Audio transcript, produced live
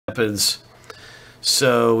happens.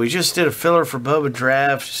 So we just did a filler for Bowman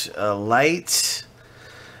Draft LITE,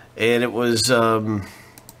 and it was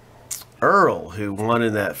Earl who won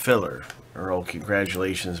in that filler. Earl,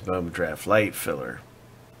 congratulations, Bowman Draft LITE filler.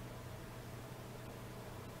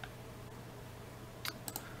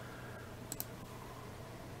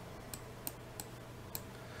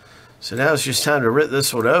 So now it's just time to rip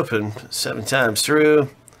this one open 7 times through.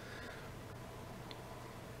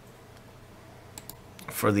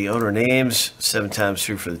 For the owner names, 7 times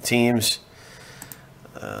through for the teams.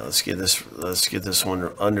 Let's get this one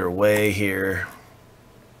underway here.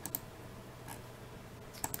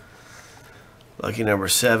 Lucky number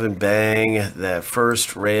 7, bang. That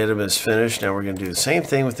first random is finished. Now we're going to do the same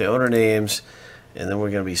thing with the owner names, and then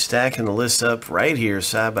we're going to be stacking the list up right here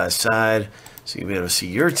side by side, so you'll be able to see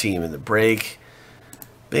your team in the break.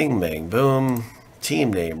 Bing, bang, boom.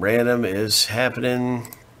 Team name random is happening.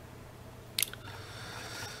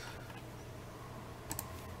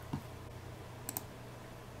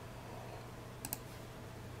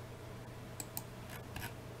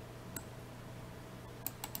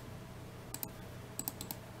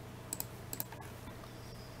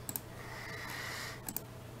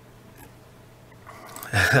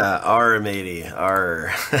 R, matey,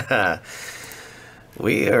 R.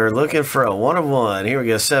 We are looking for a 1 of 1. Here we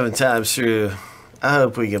go, 7 times through. I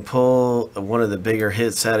hope we can pull one of the bigger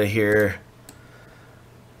hits out of here.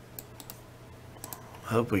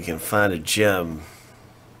 Hope we can find a gem.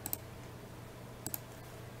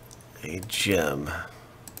 A gem.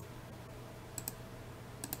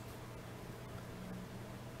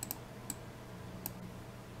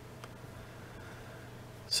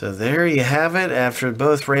 So there you have it. After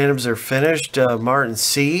both randoms are finished, Martin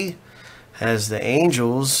C has the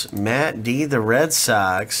Angels, Matt D the Red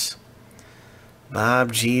Sox,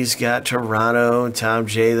 Bob G's got Toronto, Tom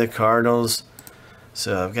J the Cardinals.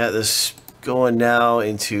 So I've got this going now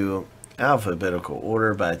into alphabetical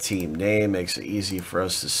order by team name. Makes it easy for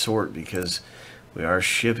us to sort because we are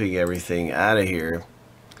shipping everything out of here.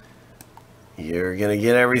 You're going to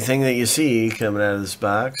get everything that you see coming out of this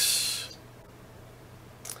box.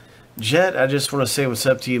 Jet, I just want to say what's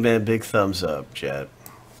up to you, man. Big thumbs up, Jet.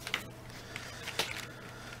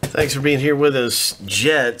 Thanks for being here with us,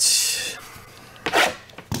 Jet.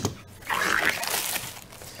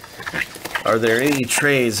 Are there any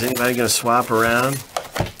trades? Anybody going to swap around?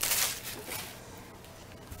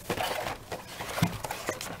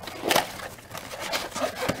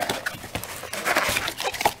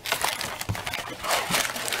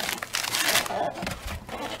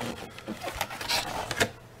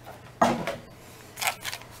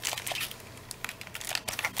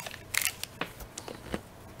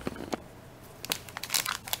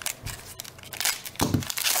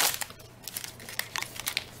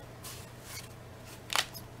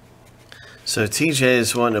 So TJ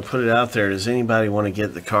is wanting to put it out there. Does anybody want to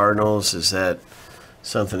get the Cardinals? Is that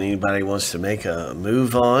something anybody wants to make a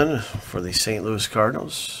move on for the St. Louis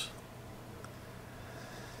Cardinals?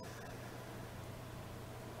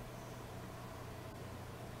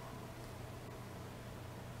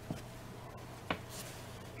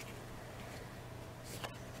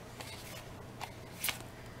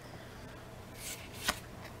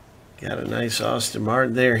 Got a nice Austin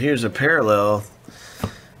Martin there. Here's a parallel.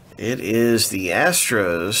 It is the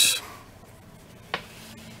Astros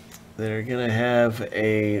that are going to have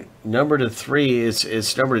a number to 3.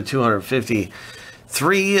 It's number to 250.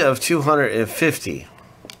 3 of 250.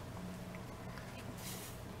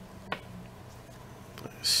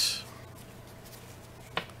 Nice.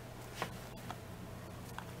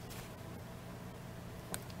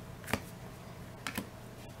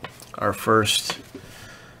 Our first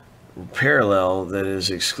parallel that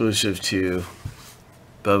is exclusive to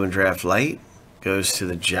Bowman Draft LITE goes to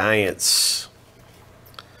the Giants.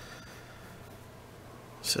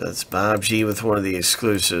 So that's Bob G with one of the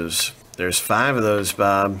exclusives. There's 5 of those,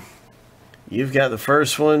 Bob. You've got the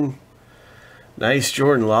first one. Nice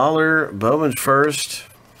Jordan Lawler. Bowman's first.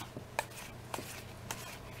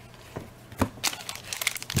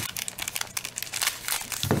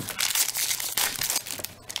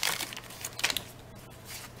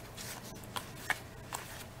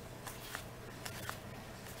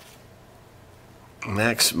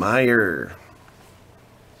 Max Meyer.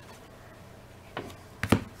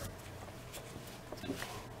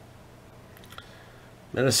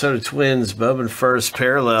 Minnesota Twins, Bowman first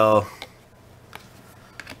parallel.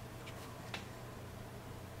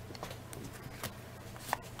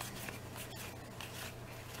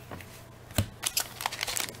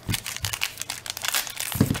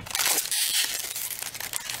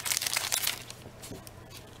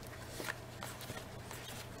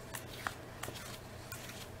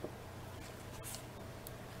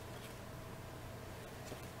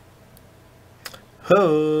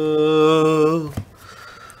 Ho!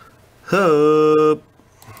 Ho!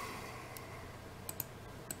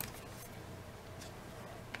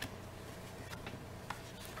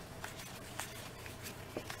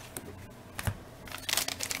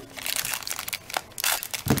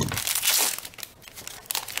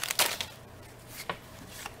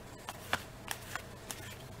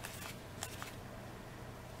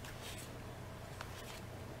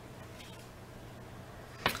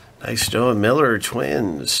 Nice Noah Miller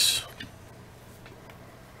Twins.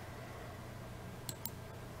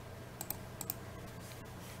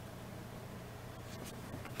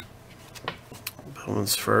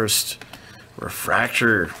 Bowman's first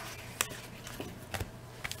refractor.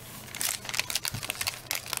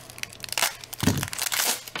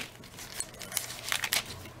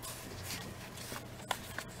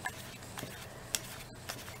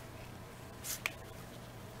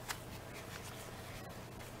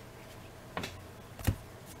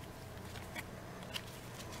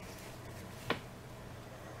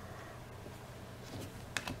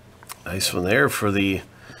 Nice one there for the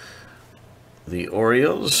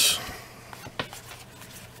Orioles.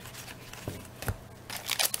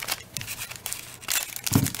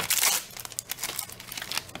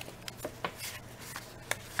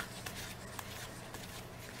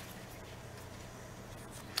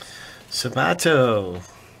 Sabato.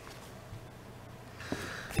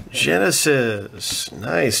 Genesis.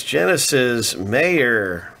 Nice. Genesis.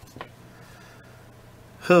 Mayer.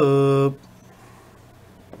 Hoop.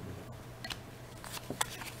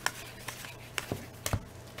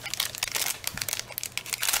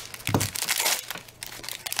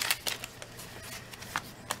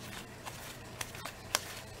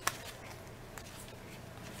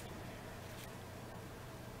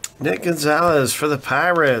 Nick Gonzalez for the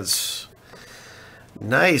Pirates.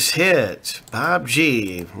 Nice hit. Bob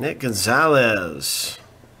G. Nick Gonzalez.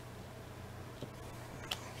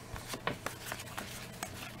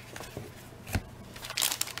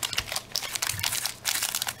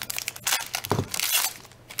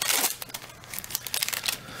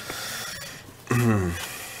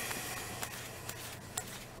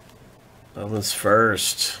 Bowman's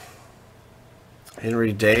first.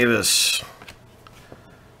 Henry Davis.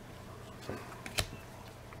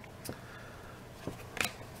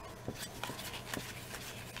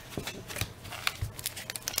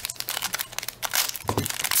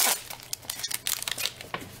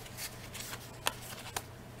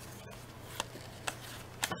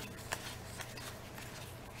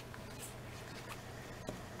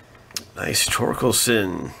 Nice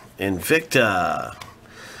Torkelson, Invicta.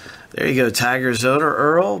 There you go, Tigers owner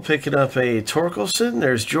Earl picking up a Torkelson.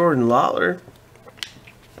 There's Jordan Lawler.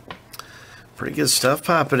 Pretty good stuff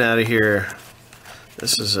popping out of here.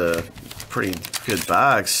 This is a pretty good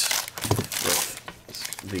box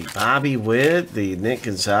with the Bobby Witt, the Nick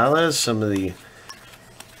Gonzalez. Some of the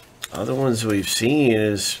other ones we've seen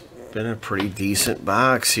has been a pretty decent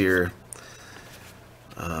box here.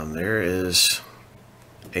 There is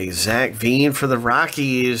a Zach Veen for the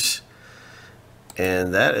Rockies,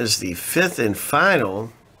 and that is the 5th and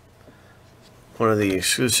final, one of the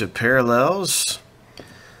exclusive parallels.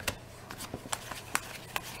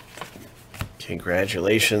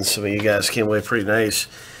 Congratulations, some of you guys came away pretty nice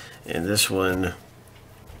in this one.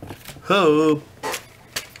 Ho!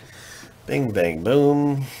 Bing, bang,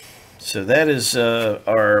 boom. So that is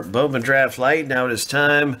our Bowman Draft Lite. Now it is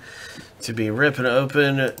time to be ripping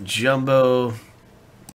open Jumbo